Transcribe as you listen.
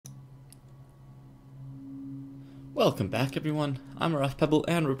Welcome back, everyone. I'm Pebble,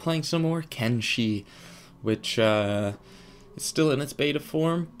 and we're playing some more Kenshi, which is still in its beta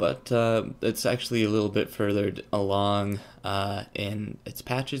form, but it's actually a little bit further along in its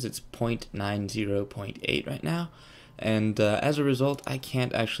patches. It's 0.90.8 right now, and as a result, I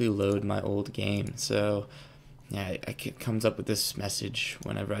can't actually load my old game. So yeah, it comes up with this message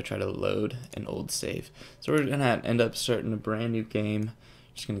whenever I try to load an old save. So we're gonna end up starting a brand new game.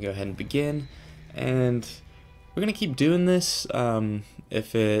 Just gonna go ahead and begin, and we're gonna keep doing this.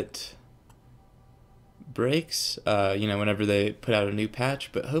 If it breaks, whenever they put out a new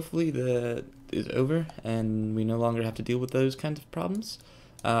patch, but hopefully the is over and we no longer have to deal with those kinds of problems.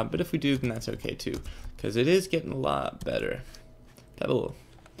 But if we do, then that's okay too, because it is getting a lot better. Pebble,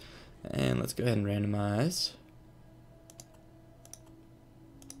 and let's go ahead and randomize.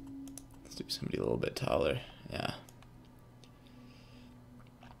 Let's do somebody a little bit taller. Yeah,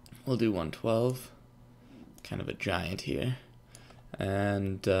 we'll do 112. Kind of a giant here,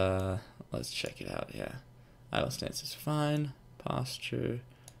 and let's check it out. Yeah, idle stance is fine. Posture,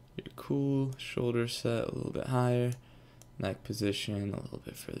 you're cool. Shoulder set a little bit higher. Neck position a little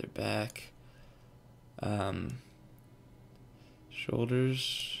bit further back.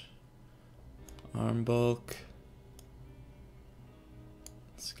 Shoulders, arm bulk.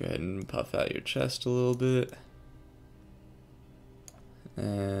 Let's go ahead and puff out your chest a little bit.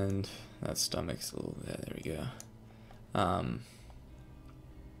 And that stomach's a little bit, there we go.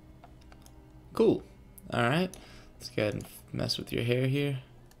 Cool. Alright, let's go ahead and mess with your hair here.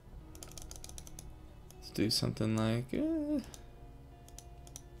 Let's do something like,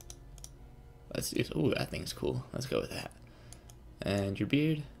 let's do, ooh, that thing's cool. Let's go with that. And your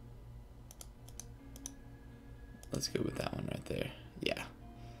beard. Let's go with that one right there. Yeah.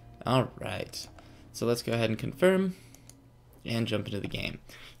 Alright. So let's go ahead and confirm and jump into the game.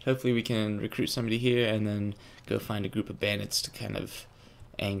 Hopefully we can recruit somebody here and then go find a group of bandits to kind of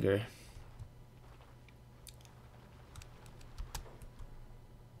anger.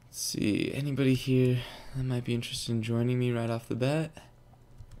 Let's see, anybody here that might be interested in joining me right off the bat?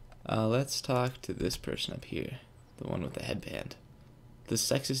 Let's talk to this person up here, the one with the headband. The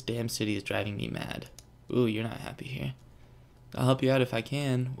sexist damn city is driving me mad. Ooh, you're not happy here. I'll help you out if I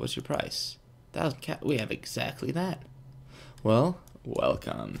can. What's your price? 1,000 cat. We have exactly that. Well,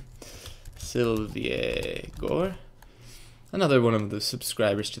 welcome, Sylvia Gore, another one of the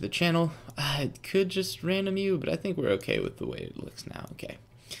subscribers to the channel. I could just random you, but I think we're okay with the way it looks now. Okay.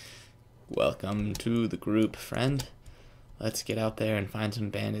 Welcome to the group, friend. Let's get out there and find some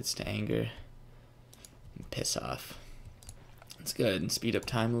bandits to anger and piss off. Let's go ahead and speed up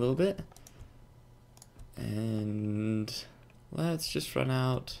time a little bit. And let's just run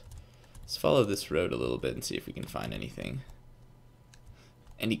out. Let's follow this road a little bit and see if we can find anything.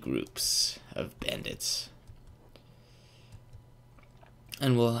 Any groups of bandits.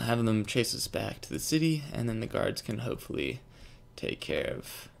 And we'll have them chase us back to the city, and then the guards can hopefully take care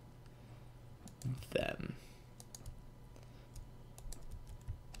of them.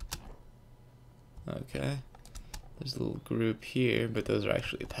 Okay. There's a little group here, but those are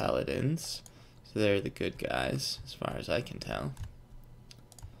actually paladins. So they're the good guys, as far as I can tell.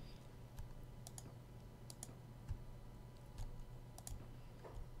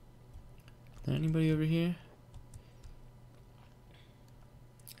 Is there anybody over here?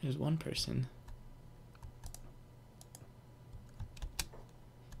 There's one person.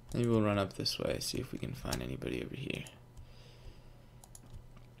 Maybe we'll run up this way, see if we can find anybody over here.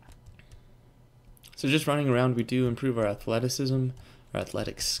 So just running around, we do improve our athleticism, our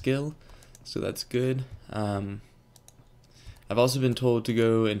athletic skill, so that's good. I've also been told to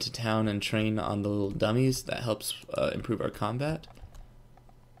go into town and train on the little dummies. That helps improve our combat.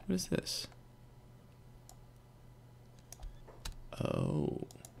 What is this? Oh.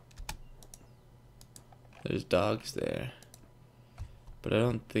 There's dogs there. But I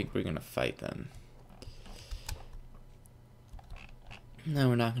don't think we're gonna fight them. No,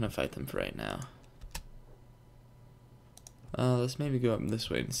 we're not gonna fight them for right now. Let's maybe go up this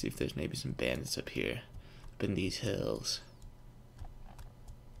way and see if there's maybe some bandits up here, up in these hills.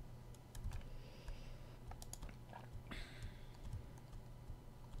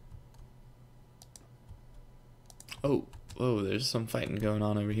 Oh, whoa, there's some fighting going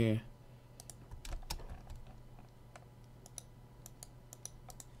on over here.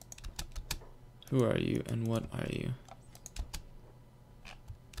 Who are you and what are you?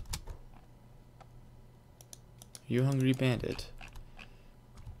 You hungry bandit?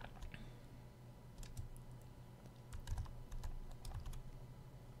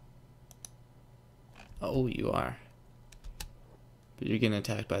 Oh, you are. But you're getting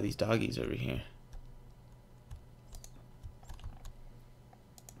attacked by these doggies over here.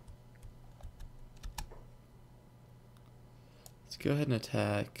 go ahead and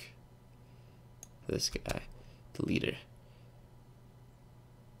attack this guy, the leader.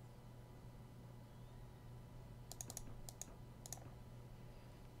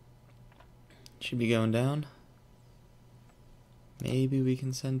 Should be going down. Maybe we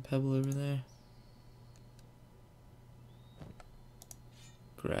can send Pebble over there.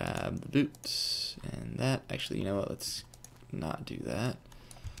 Grab the boots and that. Actually, you know what? Let's not do that.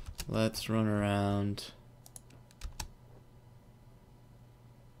 Let's run around.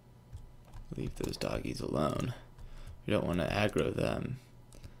 Leave those doggies alone. We don't want to aggro them,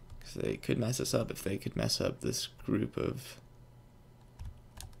 because they could mess us up if they could mess up this group of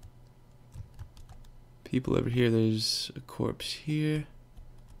people over here. There's a corpse here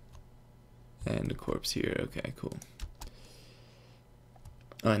and a corpse here. Okay, cool.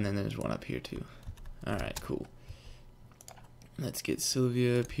 Oh, and then there's one up here too. Alright, cool. Let's get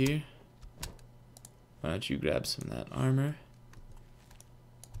Sylvia up here. Why don't you grab some of that armor?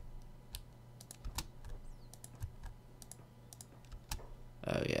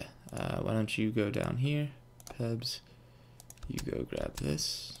 Oh yeah. Why don't you go down here, Pebs? You go grab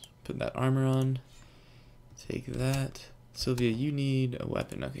this. Put that armor on. Take that. Sylvia, you need a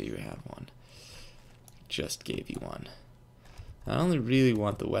weapon. Okay, you have one. Just gave you one. I only really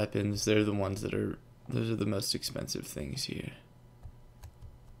want the weapons. They're the ones that are, those are the most expensive things here.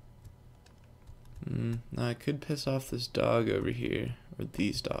 Now I could piss off this dog over here, or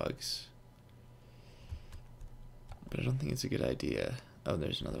these dogs. But I don't think it's a good idea. Oh,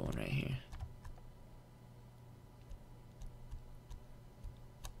 there's another one right here.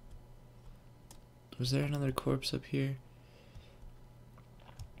 Was there another corpse up here?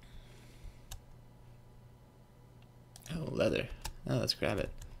 Oh, leather. Oh, let's grab it.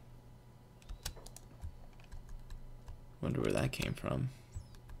 Wonder where that came from.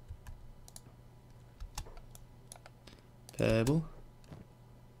 Pebble.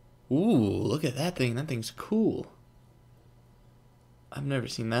 Ooh, look at that thing. That thing's cool. I've never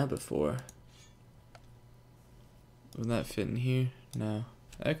seen that before. Would that fit in here? No.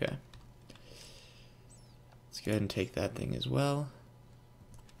 Okay. Let's go ahead and take that thing as well.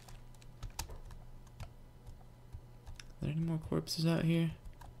 Are there any more corpses out here?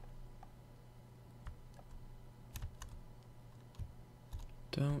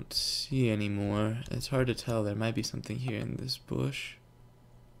 Don't see any more. It's hard to tell. There might be something here in this bush.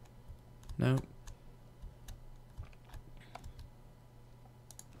 Nope.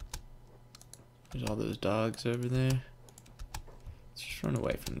 There's all those dogs over there. Let's just run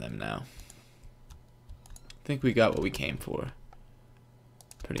away from them now. I think we got what we came for.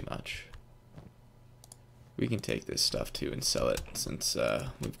 Pretty much. We can take this stuff too and sell it since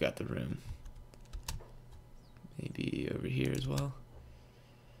we've got the room. Maybe over here as well.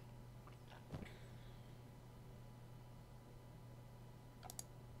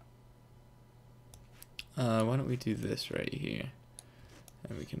 Why don't we do this right here?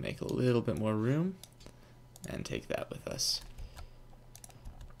 And we can make a little bit more room and take that with us.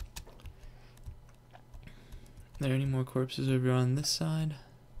 Are there any more corpses over on this side?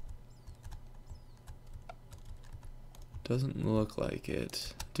 Doesn't look like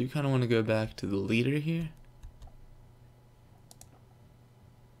it. Do kind of want to go back to the leader here.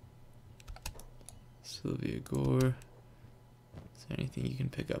 Sylvia Gore. Is there anything you can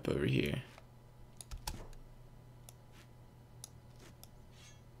pick up over here?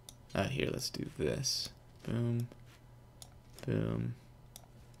 Here, let's do this. Boom. Boom.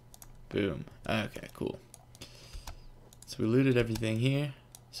 Boom. Okay, cool. So we looted everything here.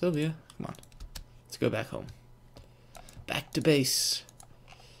 Sylvia, come on. Let's go back home. Back to base.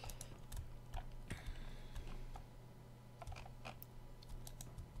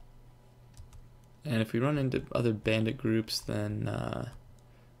 And if we run into other bandit groups, then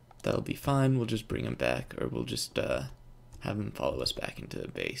that'll be fine. We'll just bring them back, or we'll just have them follow us back into the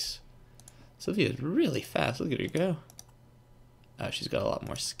base. Sylvia's really fast. Look at her go. Oh, she's got a lot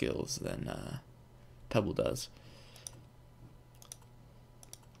more skills than Pebble does.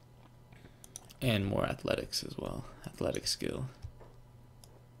 And more athletics as well. Athletic skill.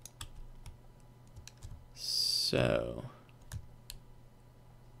 So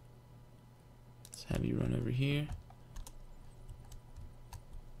let's have you run over here.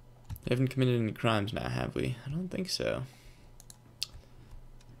 We haven't committed any crimes now, have we? I don't think so.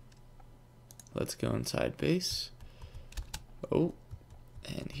 Let's go inside base. Oh,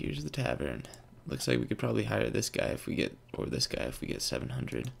 and here's the tavern. Looks like we could probably hire this guy if we get, or this guy if we get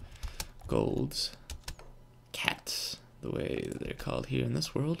 700 golds. Cats, the way they're called here in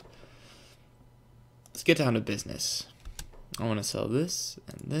this world. Let's get down to business. I want to sell this,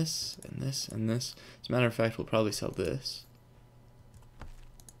 and this, and this, and this. As a matter of fact, we'll probably sell this.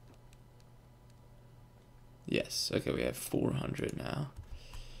 Yes, okay, we have 400 now.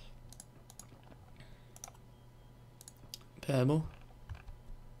 Pebble?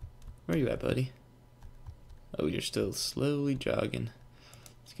 Where are you at, buddy? Oh, you're still slowly jogging.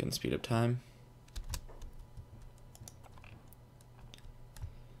 Let's go and speed up time.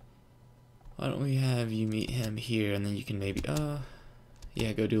 Why don't we have you meet him here, and then you can maybe,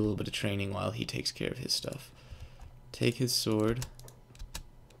 yeah, go do a little bit of training while he takes care of his stuff. Take his sword.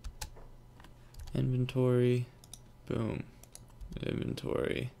 Inventory. Boom.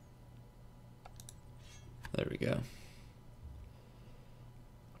 Inventory. There we go.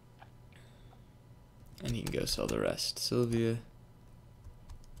 And he can go sell the rest. Sylvia.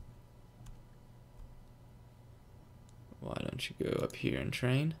 Why don't you go up here and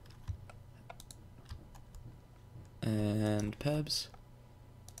train? And Pebs,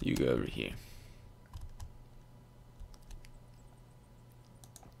 you go over here.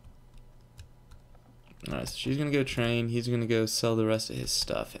 Alright, so she's gonna go train, he's gonna go sell the rest of his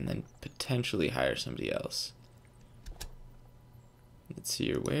stuff, and then potentially hire somebody else. Let's see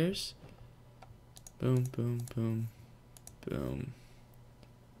your wares. Boom, boom, boom, boom.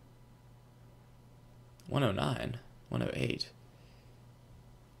 109, 108.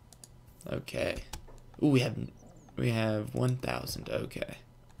 Okay. Ooh, we have 1,000. Okay,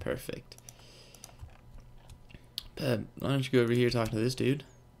 perfect. Peb, why don't you go over here talking to this dude?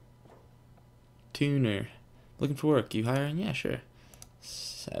 Tuner, looking for work. You hiring? Yeah, sure.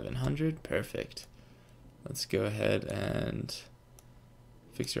 700. Perfect. Let's go ahead and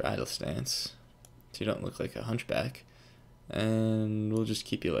fix your idle stance so you don't look like a hunchback, and we'll just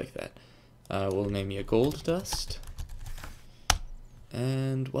keep you like that. We'll name you Gold Dust,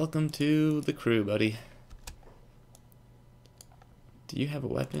 and welcome to the crew, buddy. Do you have a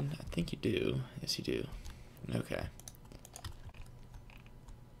weapon? I think you do. Yes, you do. Okay.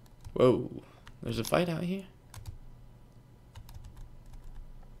 Whoa. There's a fight out here?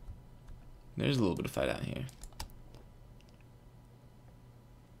 There's a little bit of fight out here.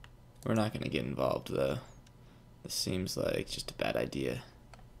 We're not going to get involved, though. This seems like just a bad idea.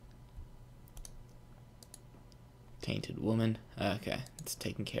 Tainted woman. Okay, it's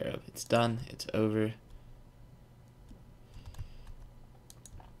taken care of. It's done. It's over.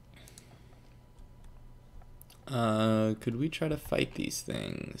 Could we try to fight these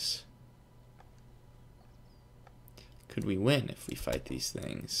things? Could we win if we fight these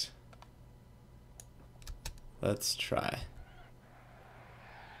things? Let's try.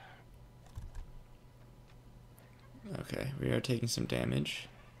 Okay, we are taking some damage.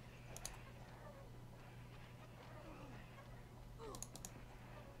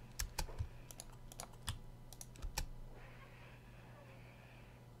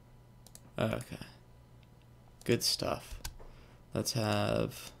 Okay. Good stuff. Let's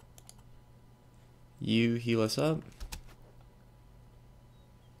have you heal us up.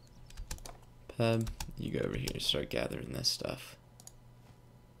 Peb, you go over here and start gathering this stuff.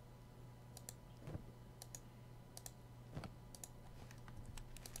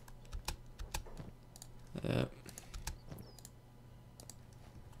 Yep.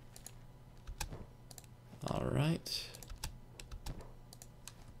 Alright.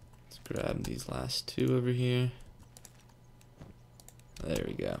 Let's grab these last two over here. There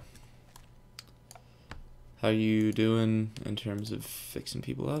we go. How are you doing in terms of fixing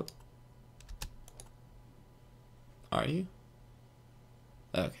people up? Are you?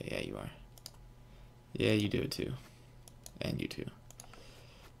 Okay, yeah, you are. Yeah, you do it too. And you too.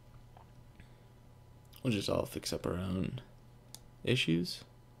 We'll just all fix up our own issues,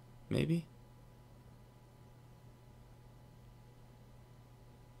 maybe?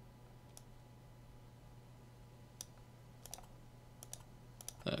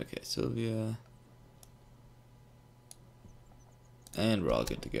 Okay, Sylvia. And we're all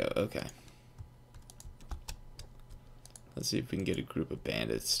good to go. Okay. Let's see if we can get a group of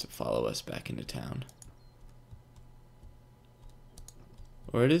bandits to follow us back into town.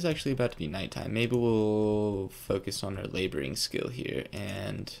 Or it is actually about to be nighttime. Maybe we'll focus on our laboring skill here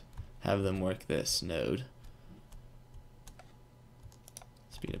and have them work this node.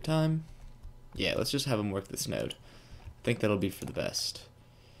 Speed up time. Yeah, let's just have them work this node. I think that'll be for the best.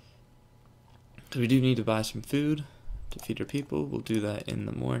 Because we do need to buy some food to feed our people. We'll do that in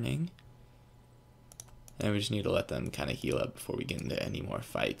the morning. And we just need to let them kind of heal up before we get into any more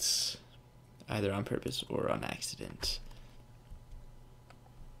fights. Either on purpose or on accident.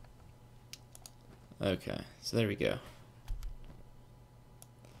 Okay, so there we go.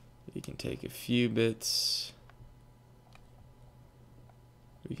 We can take a few bits.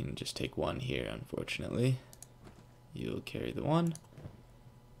 We can just take one here, unfortunately. You'll carry the one.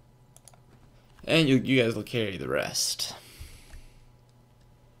 And you guys will carry the rest.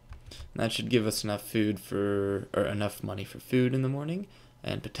 And that should give us enough food or enough money for food in the morning,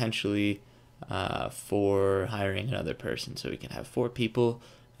 and potentially for hiring another person, so we can have 4 people,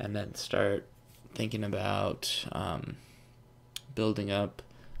 and then start thinking about building up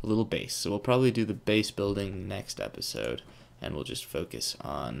a little base. So we'll probably do the base building next episode, and we'll just focus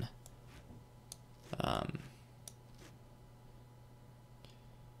on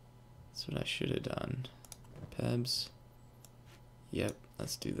that's what I should have done. Pebs. Yep,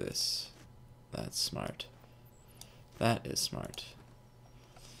 let's do this. That's smart. That is smart.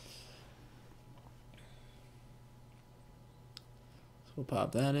 So we'll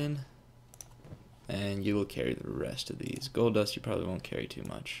pop that in, and you will carry the rest of these. Gold dust you probably won't carry too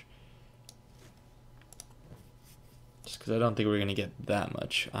much, just because I don't think we're going to get that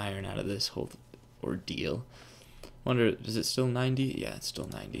much iron out of this whole ordeal. Wonder, is it still 90? Yeah, it's still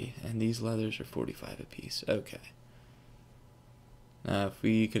 90. And these leathers are 45 apiece. Okay. Now, if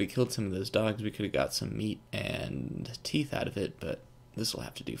we could have killed some of those dogs, we could have got some meat and teeth out of it, but this will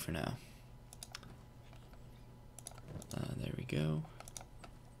have to do for now. There we go.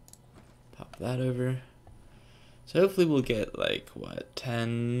 Pop that over. So hopefully we'll get, like, what,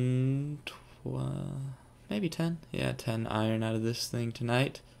 10, 12, maybe 10? Yeah, 10 iron out of this thing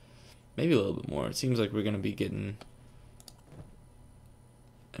tonight. Maybe a little bit more. It seems like we're going to be getting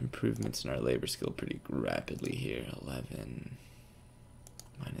improvements in our labor skill pretty rapidly here. 11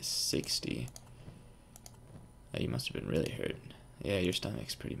 minus 60. Oh, you must have been really hurt. Yeah, your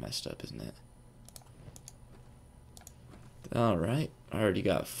stomach's pretty messed up, isn't it? Alright, I already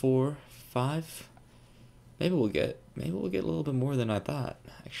got 4, 5. Maybe we'll get a little bit more than I thought,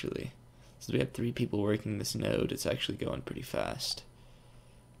 actually. Since we have 3 people working this node, it's actually going pretty fast.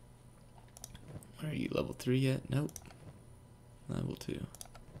 Are you level 3 yet? Nope. Level 2.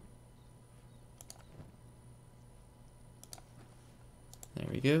 There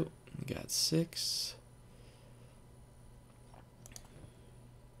we go. We got 6.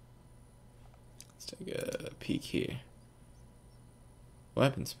 Let's take a peek here.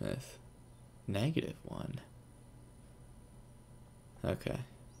 Weaponsmith. -1. Okay.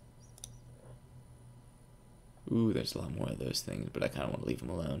 Ooh, there's a lot more of those things, but I kind of want to leave them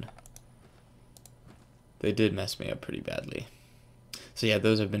alone. They did mess me up pretty badly. So yeah,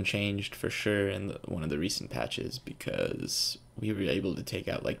 those have been changed for sure in one of the recent patches, because we were able to take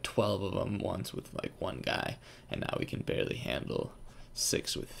out like 12 of them once with like 1 guy, and now we can barely handle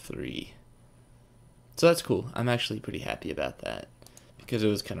 6 with 3. So that's cool. I'm actually pretty happy about that, because it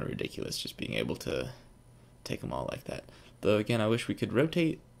was kind of ridiculous just being able to take them all like that. Though again, I wish we could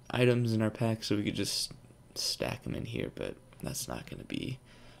rotate items in our pack so we could just stack them in here, but that's not going to be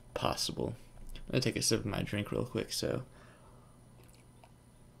possible. I'm going to take a sip of my drink real quick, so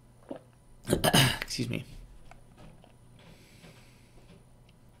excuse me.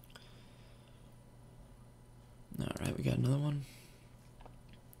 Alright, we got another one.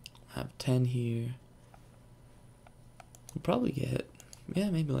 I have 10 here. We'll probably get, yeah,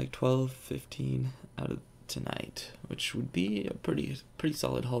 maybe like 12, 15 out of tonight, which would be a pretty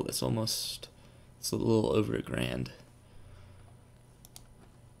solid haul. It's a little over $1,000.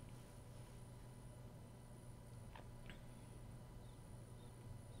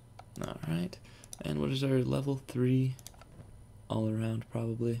 Alright, and what is our level 3 all around,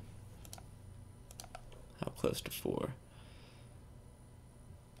 probably? How close to 4?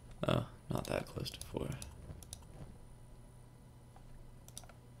 Oh, not that close to 4.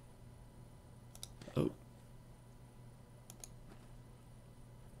 Oh.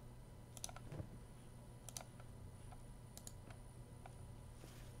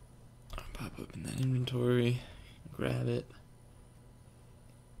 I'll pop open that inventory, grab it.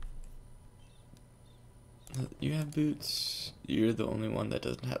 You have boots. You're the only one that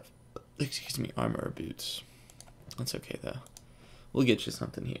doesn't have, excuse me, armor or boots. That's okay though. We'll get you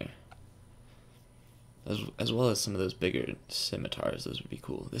something here. As well as some of those bigger scimitars. Those would be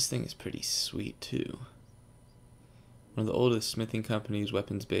cool. This thing is pretty sweet too. One of the oldest smithing companies,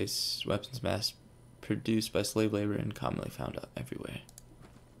 weapons mass produced by slave labor and commonly found everywhere.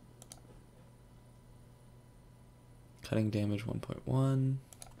 Cutting damage 1.1.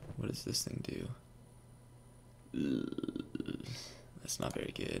 What does this thing do? That's not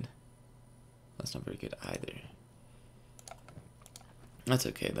very good. That's not very good either. That's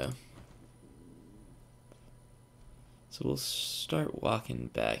okay though. So we'll start walking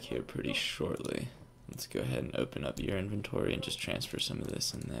back here pretty shortly. Let's go ahead and open up your inventory and just transfer some of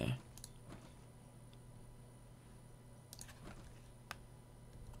this in there.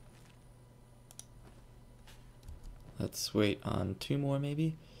 Let's wait on 2 more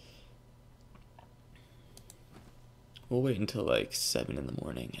maybe. We'll wait until like 7 in the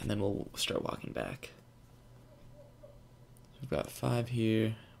morning, and then we'll start walking back. We've got 5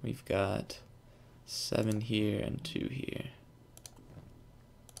 here. We've got 7 here and 2 here.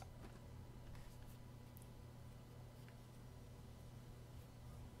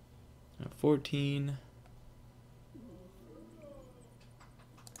 Now 14,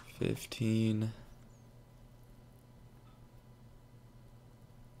 15,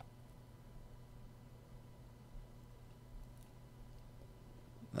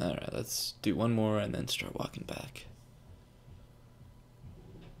 alright, let's do one more and then start walking back.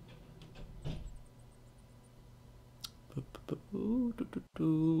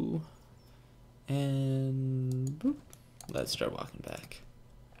 And boop. Let's start walking back.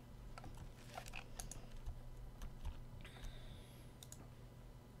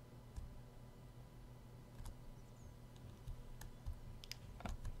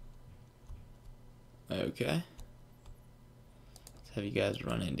 Okay. Let's have you guys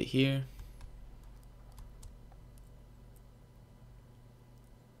run into here.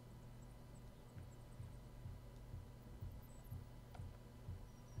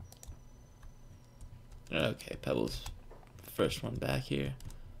 Okay, Pebble's first one back here.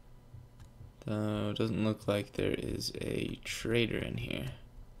 Though it doesn't look like there is a trader in here.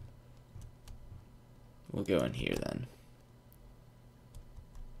 We'll go in here then.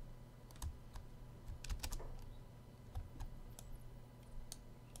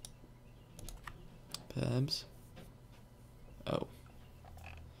 Pebs. Oh.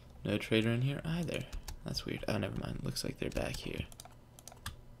 No trader in here either. That's weird. Oh, never mind. Looks like they're back here.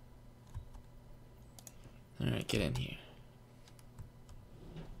 Alright, get in here.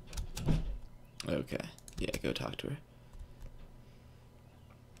 Okay. Yeah, go talk to her.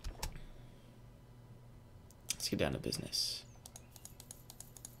 Let's get down to business.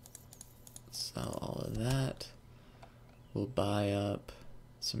 Sell all of that. We'll buy up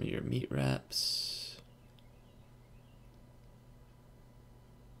some of your meat wraps.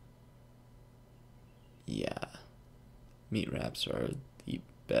 Yeah. Meat wraps are the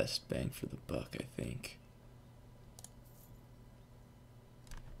best bang for the buck, I think.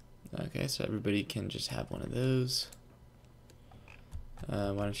 Okay, so everybody can just have one of those.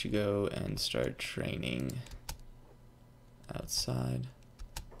 Why don't you go and start training outside?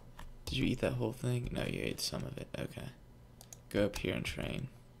 Did you eat that whole thing? No, you ate some of it. Okay. Go up here and train.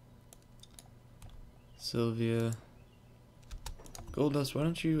 Sylvia. Goldust, why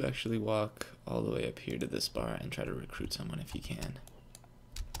don't you actually walk all the way up here to this bar and try to recruit someone if you can?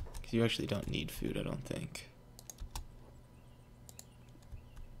 Because you actually don't need food, I don't think.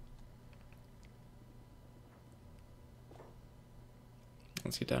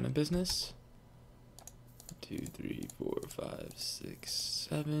 Let's get down to business. 2, 3, 4, 5, 6,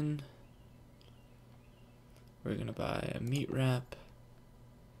 7. We're gonna buy a meat wrap.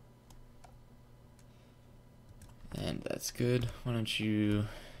 And that's good. Why don't you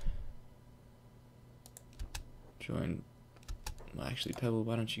join? Well, actually, Pebble,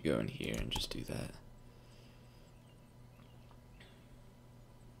 why don't you go in here and just do that?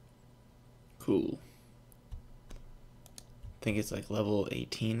 Cool. I think it's like level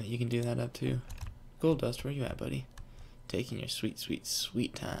 18 that you can do that up to. Goldust, where you at, buddy? Taking your sweet, sweet,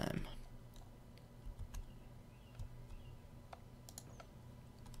 sweet time.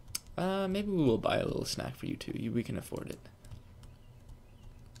 Maybe we will buy a little snack for you too. We can afford it.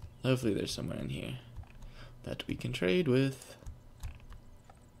 Hopefully there's somewhere in here that we can trade with.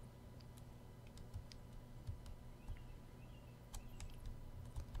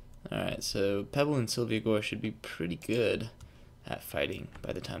 Alright, so Pebble and Sylvia Gore should be pretty good at fighting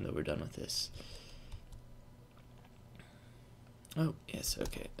by the time that we're done with this. Oh, yes,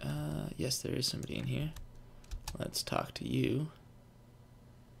 okay. Yes, there is somebody in here. Let's talk to you.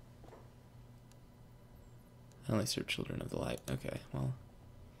 I only serve children of the light. Okay, well,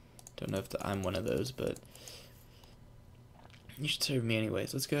 don't know if I'm one of those, but you should serve me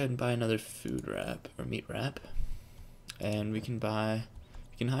anyways. Let's go ahead and buy another food wrap, or meat wrap. And we can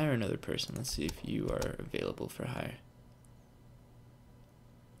hire another person. Let's see if you are available for hire.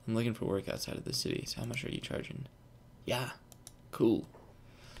 I'm looking for work outside of the city, so how much are you charging? Yeah, cool.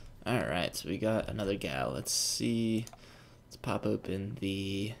 Alright, so we got another gal. Let's see. Let's pop open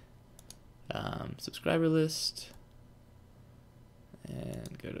the subscriber list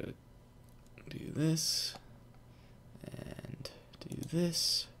and go to do this and do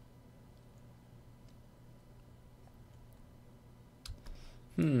this.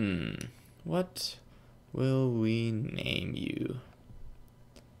 What will we name you?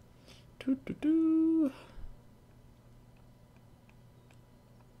 Doo-doo-doo.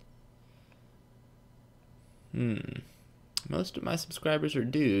 most of my subscribers are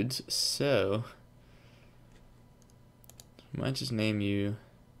dudes, so I might just name you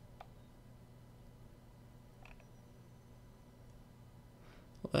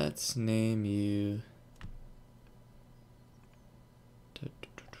let's name you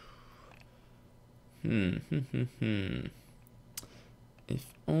If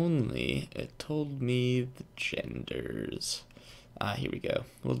only it told me the genders. Here we go.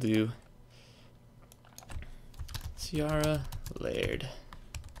 We'll do Ciara Laird.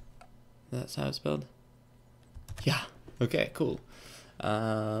 That's how it's spelled? Yeah. Okay, cool.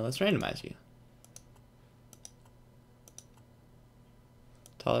 Let's randomize you.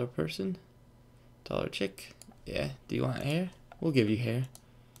 Taller person? Taller chick? Yeah. Do you want hair? We'll give you hair.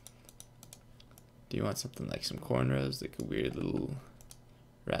 Do you want something like some cornrows, like a weird little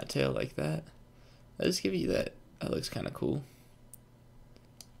rat tail like that? I'll just give you that. That looks kind of cool.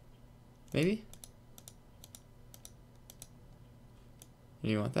 Maybe?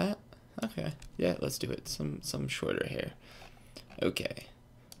 You want that? Okay. Yeah, let's do it. Some shorter hair. Okay.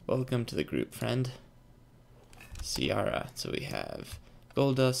 Welcome to the group, friend. Ciara. So we have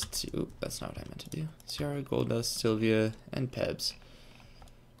Goldust. Oop, that's not what I meant to do. Ciara, Goldust, Sylvia, and Pebs.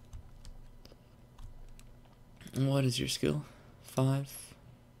 What is your skill? 5.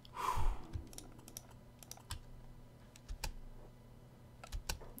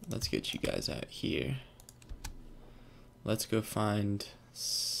 Let's get you guys out here. Let's go find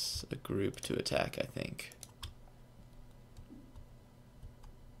a group to attack, I think.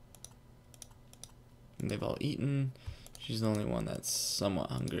 And they've all eaten. She's the only one that's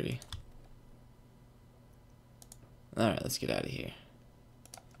somewhat hungry. Alright, let's get out of here.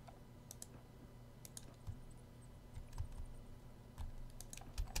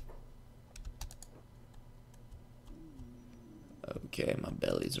 Okay, my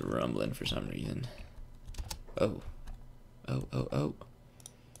belly's rumbling for some reason. Oh. Oh.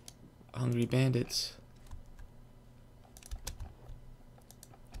 Hungry bandits.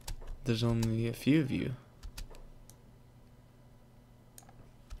 There's only a few of you.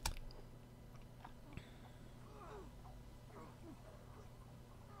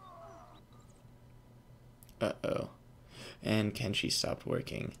 Uh-oh. And Kenshi stopped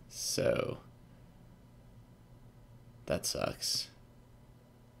working, so that sucks.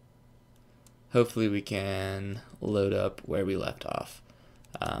 Hopefully we can load up where we left off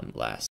last.